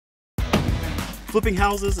Flipping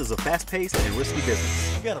houses is a fast-paced and risky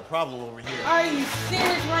business. You got a problem over here. Are you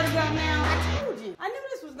serious right about now? I told you. I knew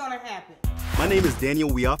this was gonna happen. My name is Daniel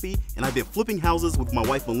Wiafe, and I've been flipping houses with my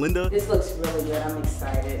wife Melinda This looks really good. I'm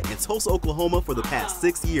excited. in Tulsa, Oklahoma for the past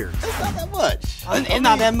 6 years. It's not that much. It's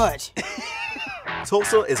not that much.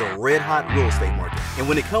 Tulsa is a red-hot real estate market, and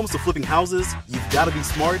when it comes to flipping houses, you've got to be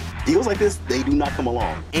smart. Deals like this, they do not come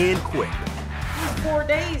along, and quick. 4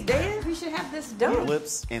 days, Dad. We should have this done.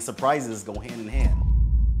 Flips and surprises go hand in hand.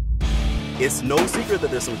 It's no secret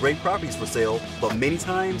that there's some great properties for sale, but many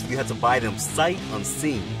times you have to buy them sight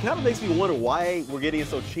unseen. It kind of makes me wonder why we're getting it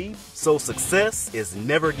so cheap. So success is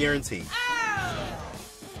never guaranteed.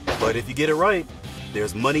 But if you get it right,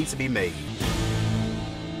 there's money to be made.